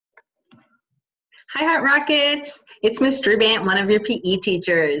Hi, Heart Rockets. It's Miss Drubant, one of your PE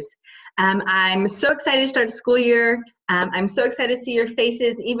teachers. I'm so excited to start the school year. I'm so excited to see your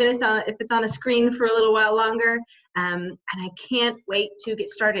faces, even if it's on a screen for a little while longer. And I can't wait to get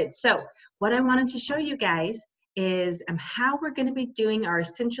started. So what I wanted to show you guys is how we're going to be doing our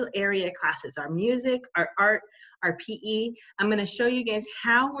essential area classes, our music, our art, our PE. I'm going to show you guys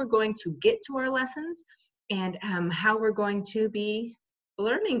how we're going to get to our lessons and how we're going to be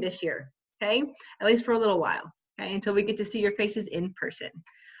learning this year. Okay, at least for a little while, okay, until we get to see your faces in person.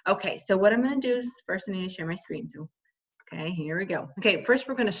 Okay, so what I'm going to do is first I need to share my screen. So, okay, here we go. Okay, first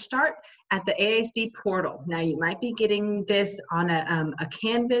we're going to start at the AISD portal. Now you might be getting this on a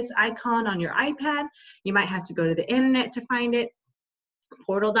Canvas icon on your iPad. You might have to go to the internet to find it.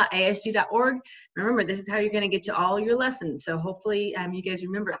 Portal.aisd.org. Remember, this is how you're going to get to all your lessons. So hopefully you guys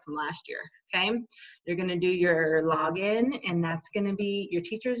remember it from last year. Okay, you're going to do your login, and that's going to be your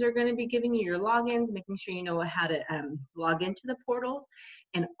teachers are going to be giving you your logins, making sure you know how to log into the portal.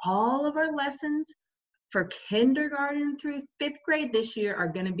 And all of our lessons for kindergarten through 5th grade this year are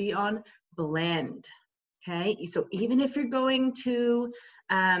going to be on Blend. Okay, so even if you're going to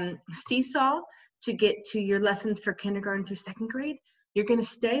Seesaw to get to your lessons for kindergarten through 2nd grade, you're going to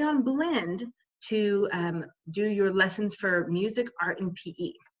stay on Blend to do your lessons for music, art, and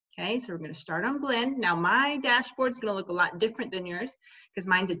PE. Okay, so we're going to start on Blend. Now my dashboard is going to look a lot different than yours because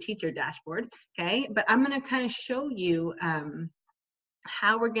mine's a teacher dashboard. Okay, but I'm going to kind of show you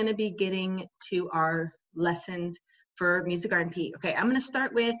how we're going to be getting to our lessons for music, art, and PE. Okay, I'm going to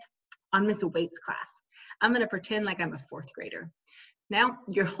start with on Miss Waite's class. I'm going to pretend like I'm a 4th grader. Now,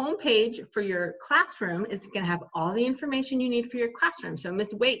 your home page for your classroom is going to have all the information you need for your classroom. So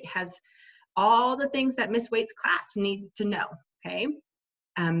Miss Waite has all the things that Miss Waite's class needs to know, okay?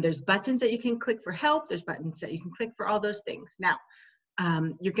 There's buttons that you can click for help. There's buttons that you can click for all those things. Now,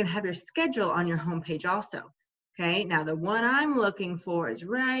 you're going to have your schedule on your home page also, okay? Now, the one I'm looking for is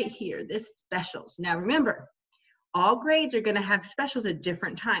right here, this specials. Now, remember, all grades are going to have specials at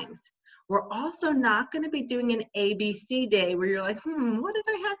different times. We're also not going to be doing an ABC day where you're like, what did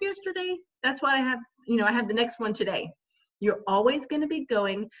I have yesterday? That's what I have, I have the next one today. You're always going to be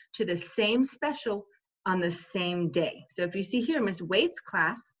going to the same special on the same day. So if you see here, Miss Waite's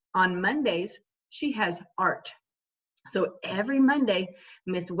class on Mondays, she has art. So every Monday,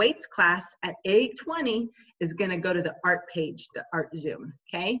 Miss Waite's class at 8:20 is going to go to the art page, the art Zoom,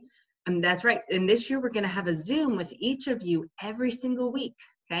 okay? And that's right. And this year, we're going to have a Zoom with each of you every single week.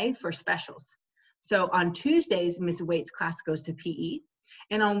 Okay, for specials. So on Tuesdays, Miss Waite's class goes to PE.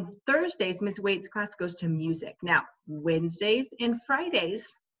 And on Thursdays, Miss Waite's class goes to music. Now, Wednesdays and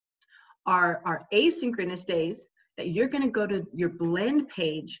Fridays are asynchronous days that you're going to go to your Blend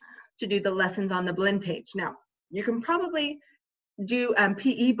page to do the lessons on the Blend page. Now, you can probably do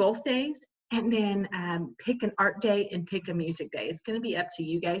PE both days and then pick an art day and pick a music day. It's going to be up to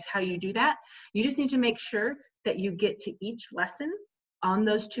you guys how you do that. You just need to make sure that you get to each lesson on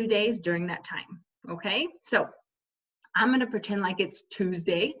those 2 days during that time, okay? So I'm gonna pretend like it's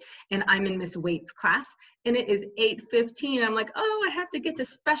Tuesday and I'm in Miss Waite's class and it is 8:15. I'm like, oh, I have to get to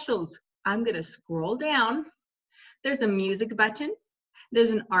specials. I'm gonna scroll down. There's a music button, there's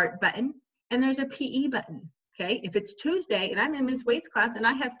an art button, and there's a PE button, okay? If it's Tuesday and I'm in Miss Waite's class and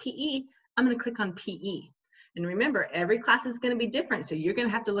I have PE, I'm gonna click on PE. And remember, every class is gonna be different, so you're gonna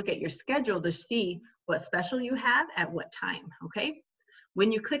have to look at your schedule to see what special you have at what time, okay? When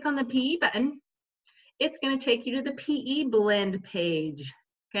you click on the PE button, it's going to take you to the PE Blend page,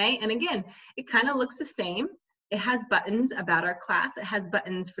 okay? And again, it kind of looks the same. It has buttons about our class. It has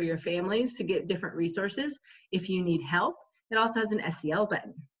buttons for your families to get different resources if you need help. It also has an SEL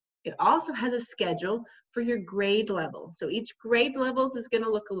button. It also has a schedule for your grade level. So each grade levels is going to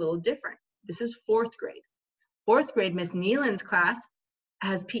look a little different. This is 4th grade. 4th grade, Miss Nealon's class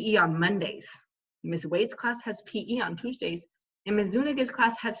has PE on Mondays. Miss Waite's class has PE on Tuesdays. And Ms. Zuniga's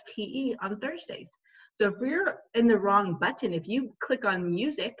class has PE on Thursdays. So if you're in the wrong button, if you click on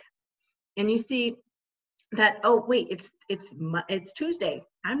music and you see that, oh wait, it's Tuesday.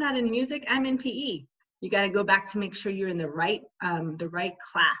 I'm not in music, I'm in PE. You got to go back to make sure you're in the right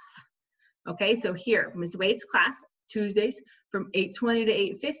class. Okay, so here, Ms. Waite's class, Tuesdays from 8:20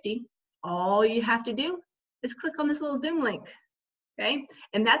 to 8:50. All you have to do is click on this little Zoom link. Okay,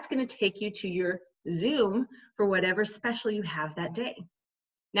 and that's going to take you to your Zoom for whatever special you have that day.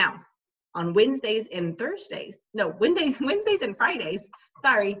 Now, on Wednesdays and Fridays,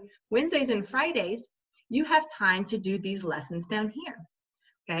 you have time to do these lessons down here,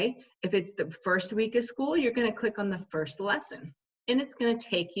 okay? If it's the first week of school, you're gonna click on the first lesson, and it's gonna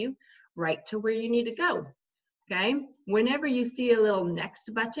take you right to where you need to go, okay? Whenever you see a little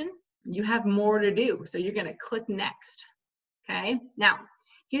next button, you have more to do. So you're gonna click next, okay? Now,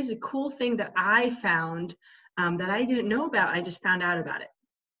 here's a cool thing that I found that I didn't know about, I just found out about it.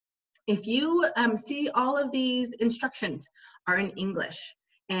 If you see all of these instructions are in English,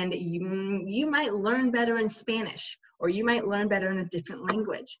 and you might learn better in Spanish, or you might learn better in a different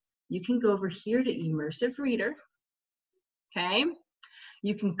language, you can go over here to Immersive Reader, okay?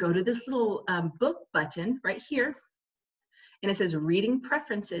 You can go to this little book button right here, and it says Reading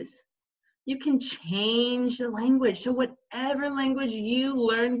Preferences. You can change the language. So whatever language you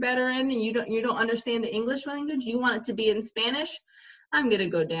learn better in, and you don't understand the English language, you want it to be in Spanish, I'm gonna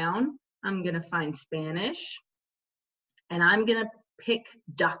go down, I'm gonna find Spanish, and I'm gonna pick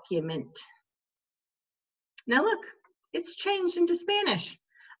Document. Now look, it's changed into Spanish.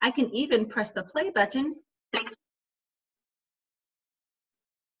 I can even press the play button,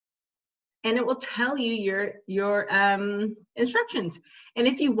 and it will tell you your instructions. And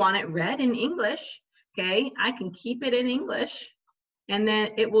if you want it read in English, okay, I can keep it in English, and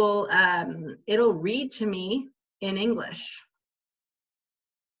then it will it'll read to me in English.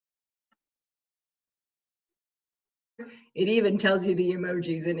 It even tells you the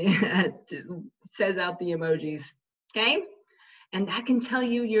emojis, and it says out the emojis, okay? And that can tell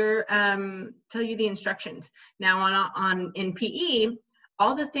you the instructions. Now in PE,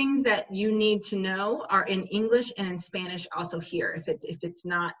 all the things that you need to know are in English and in Spanish also here, if it's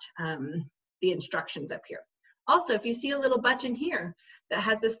not the instructions up here. Also, if you see a little button here that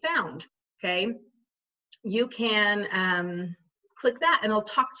has the sound, okay, you can click that and it'll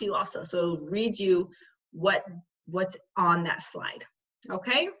talk to you also. So it'll read you what's on that slide,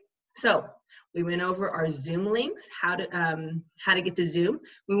 okay? So we went over our Zoom links, how to get to Zoom.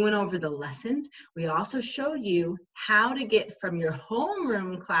 We went over the lessons. We also showed you how to get from your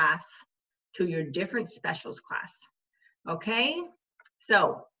homeroom class to your different specials class, okay?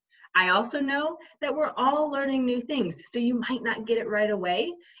 So I also know that we're all learning new things, so you might not get it right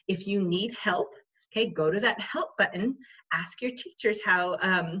away. If you need help, okay, go to that help button, ask your teachers how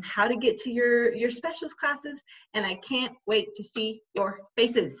to get to your specials classes, and I can't wait to see your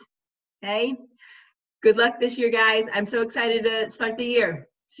faces, okay? Good luck this year, guys. I'm so excited to start the year.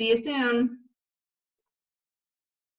 See you soon.